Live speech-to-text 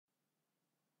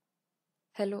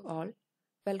Hello all,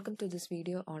 welcome to this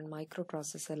video on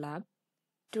Microprocessor Lab.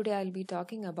 Today I'll be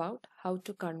talking about how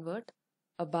to convert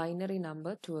a binary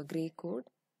number to a gray code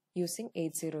using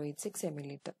 8086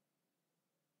 emulator.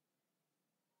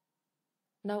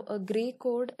 Now a gray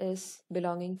code is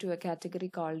belonging to a category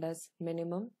called as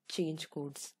minimum change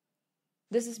codes.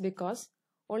 This is because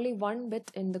only one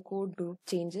bit in the code group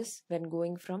changes when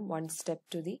going from one step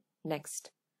to the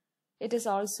next. It is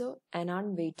also an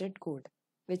unweighted code,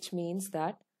 which means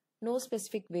that no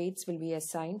specific weights will be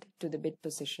assigned to the bit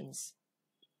positions.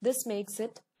 This makes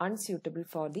it unsuitable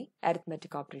for the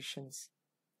arithmetic operations.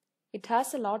 It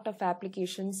has a lot of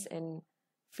applications in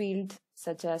fields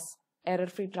such as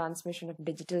error-free transmission of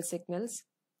digital signals,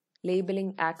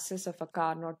 labeling axis of a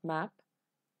Carnot map,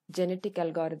 genetic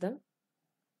algorithm,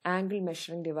 angle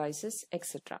measuring devices,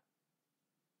 etc.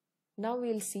 Now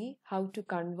we'll see how to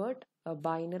convert a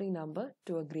binary number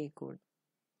to a gray code.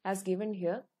 As given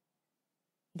here,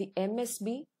 the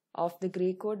MSB of the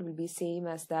gray code will be same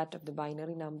as that of the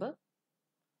binary number.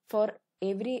 For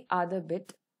every other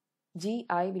bit, GI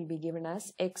will be given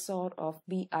as XOR of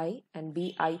BI and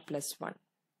BI plus 1.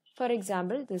 For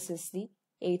example, this is the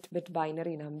 8-bit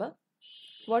binary number.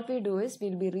 What we do is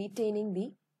we'll be retaining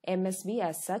the MSB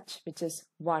as such, which is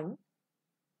 1.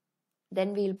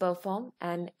 Then we'll perform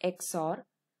an XOR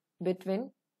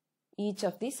between each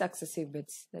of the successive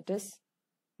bits, that is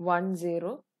 1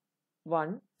 0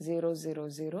 1 0 0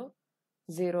 0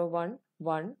 0 1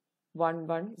 1 1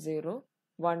 1 0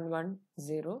 1 1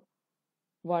 0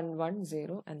 1 1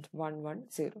 0 and 1 1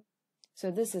 0. So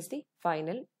this is the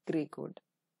final gray code.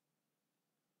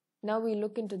 Now we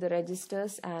look into the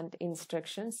registers and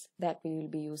instructions that we will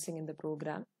be using in the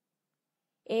program.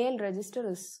 AL register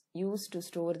is used to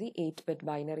store the 8-bit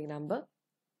binary number.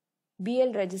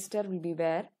 BL register will be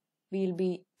where we will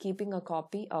be keeping a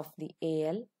copy of the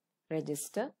AL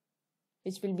register,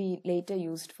 which will be later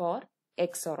used for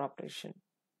XOR operation.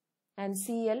 And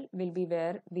CL will be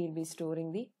where we will be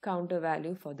storing the counter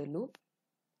value for the loop.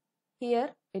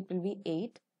 Here it will be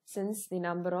 8 since the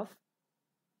number of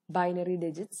binary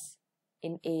digits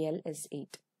in AL is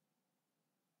 8.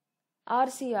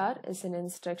 RCR is an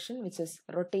instruction which is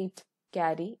rotate,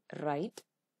 carry, write,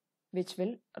 which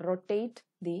will rotate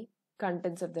the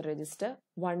contents of the register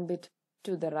one bit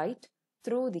to the right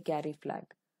through the carry flag.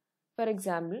 For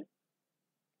example,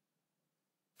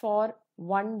 for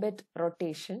 1-bit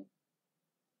rotation,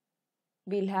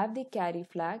 we'll have the carry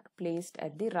flag placed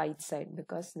at the right side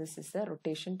because this is the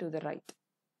rotation to the right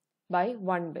by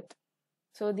 1 bit.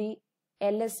 So the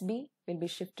LSB will be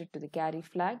shifted to the carry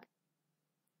flag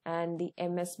and the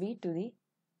MSB to the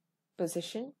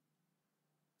position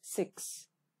 6.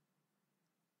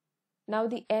 Now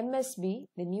the MSB,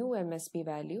 the new MSB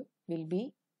value will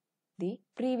be the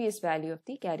previous value of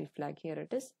the carry flag. Here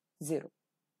it is 0.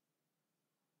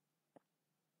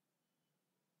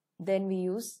 Then we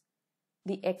use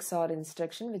the XOR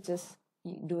instruction, which is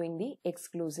doing the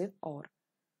exclusive OR.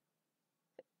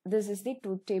 This is the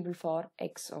truth table for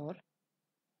XOR.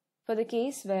 For the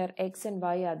case where X and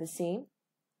Y are the same,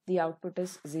 the output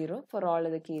is 0. For all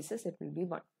other cases, it will be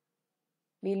 1.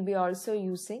 We will be also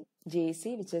using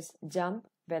JC, which is jump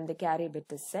when the carry bit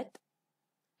is set,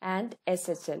 and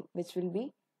SHL, which will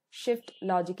be shift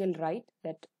logical right,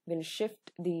 that will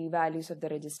shift the values of the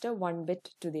register 1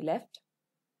 bit to the left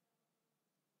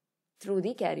through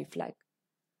the carry flag.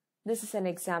 This is an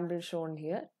example shown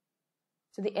here.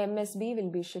 So the MSB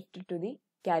will be shifted to the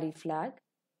carry flag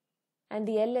and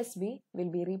the LSB will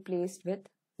be replaced with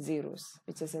zeros,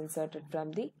 which is inserted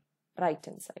from the right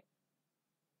hand side.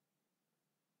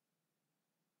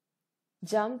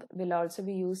 Jump will also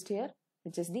be used here,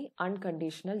 which is the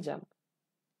unconditional jump.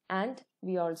 And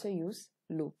we also use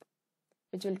loop,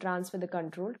 which will transfer the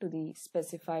control to the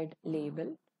specified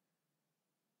label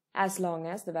as long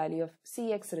as the value of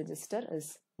CX register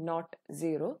is not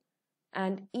 0,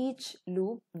 and each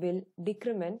loop will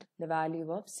decrement the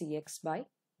value of CX by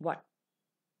 1.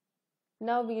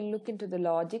 Now we'll look into the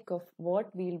logic of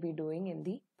what we'll be doing in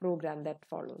the program that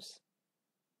follows.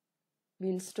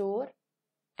 We'll store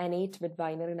an 8-bit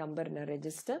binary number in a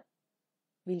register.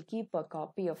 We'll keep a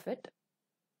copy of it,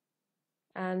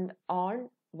 and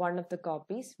on one of the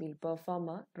copies we'll perform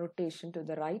a rotation to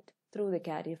the right through the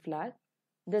carry flag.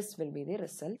 This will be the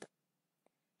result.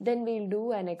 Then we'll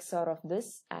do an XOR of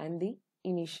this and the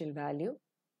initial value,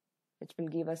 which will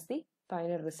give us the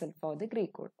final result for the gray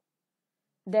code.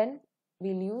 Then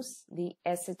we'll use the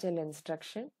SHL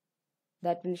instruction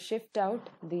that will shift out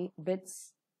the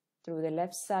bits through the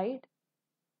left side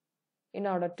in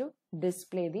order to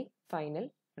display the final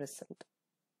result.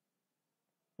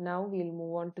 Now we'll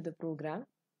move on to the program.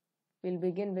 we'll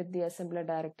begin with the assembler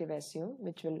directive assume,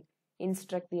 which will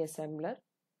instruct the assembler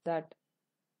that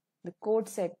the code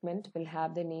segment will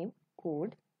have the name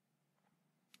code.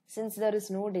 Since there is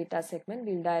no data segment,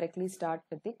 we'll directly start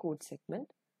with the code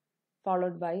segment,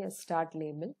 followed by a start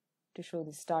label to show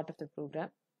the start of the program.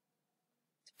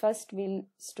 First, we'll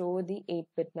store the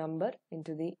 8-bit number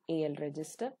into the AL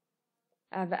register.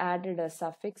 I've added a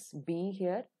suffix B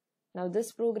here. Now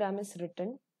this program is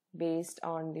written based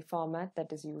on the format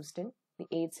that is used in the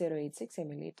 8086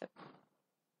 emulator.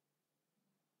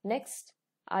 Next,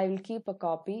 I will keep a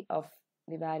copy of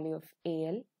the value of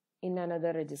AL in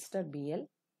another register BL.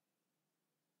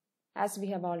 As we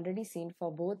have already seen,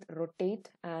 for both rotate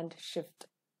and shift,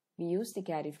 we use the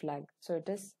carry flag. So it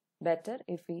is better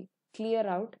if we clear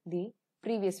out the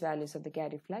previous values of the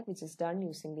carry flag, which is done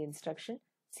using the instruction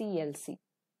CLC.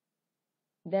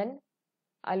 Then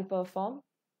I'll perform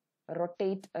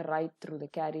rotate right through the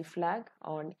carry flag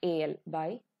on AL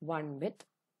by 1 bit.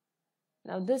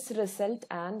 Now this result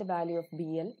and the value of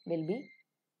BL will be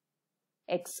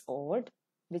XORed,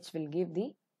 which will give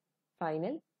the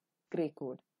final gray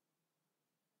code.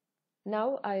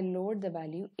 Now I'll load the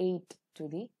value 8 to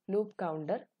the loop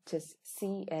counter, which is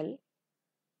CL,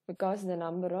 because the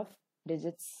number of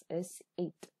digits is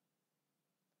 8.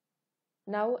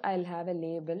 Now I'll have a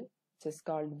label which is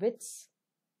called bits,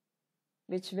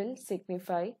 which will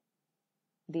signify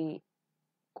the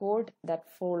code that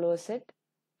follows it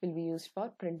will be used for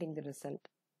printing the result.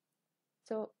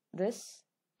 So this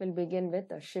will begin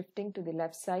with a shifting to the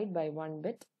left side by 1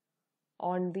 bit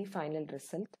on the final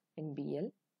result in BL.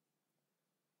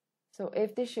 So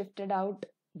if the shifted out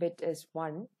bit is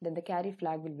 1, then the carry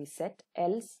flag will be set,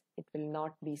 else it will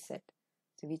not be set.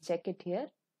 So we check it here,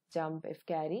 jump if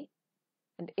carry,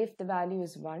 and if the value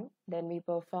is 1, then we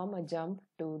perform a jump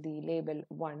to the label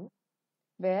 1,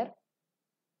 where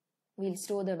we'll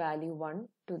store the value 1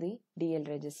 to the DL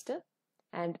register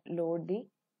and load the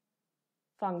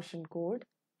function code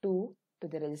 2 to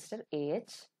the register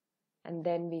AH, and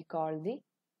then we call the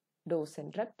DOS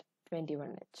interrupt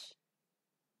 21H.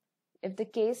 If the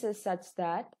case is such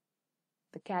that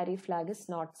the carry flag is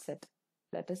not set,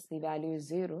 that is the value is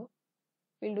 0,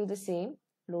 we'll do the same,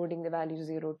 loading the value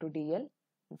 0 to DL,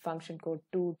 function code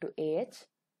 2 to AH,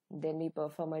 then we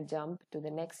perform a jump to the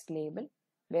next label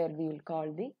where we will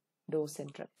call the DOS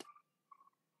interrupt.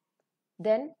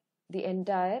 Then the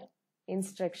entire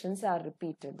instructions are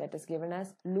repeated, that is given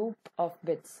as loop of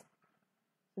bits.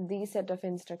 These set of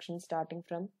instructions starting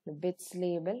from the bits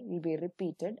label will be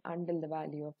repeated until the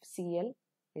value of CL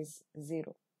is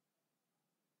 0.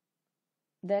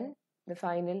 Then the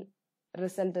final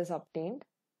result is obtained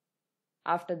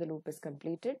after the loop is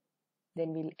completed.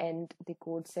 Then we'll end the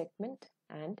code segment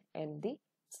and end the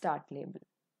start label.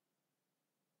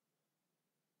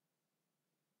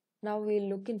 Now we'll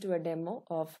look into a demo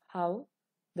of how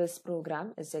this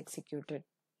program is executed.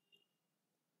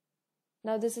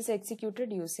 Now this is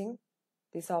executed using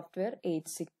the software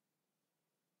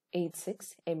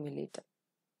 8086 emulator.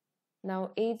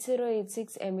 Now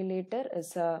 8086 emulator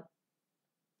is a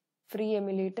free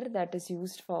emulator that is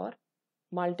used for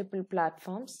multiple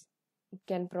platforms. It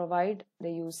can provide the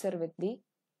user with the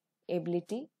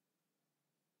ability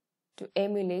to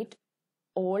emulate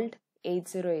old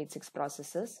 8086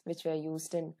 processors which were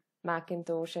used in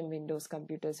Macintosh and Windows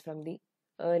computers from the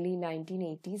early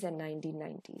 1980s and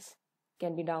 1990s.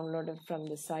 Can be downloaded from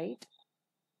the site.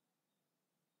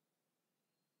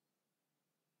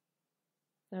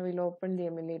 Now we'll open the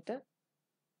emulator.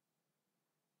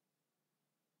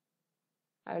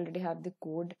 I already have the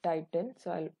code typed in,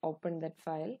 so I'll open that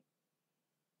file.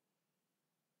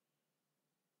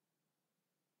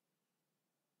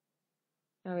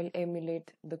 Now I'll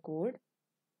emulate the code,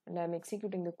 and I'm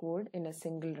executing the code in a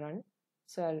single run,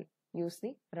 so I'll use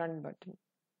the run button.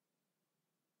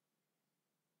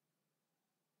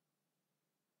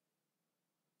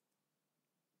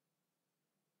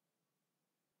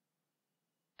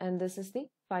 And this is the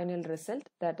final result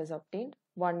that is obtained,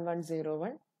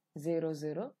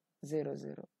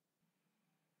 11010000.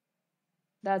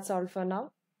 That's all for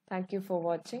now. Thank you for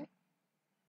watching.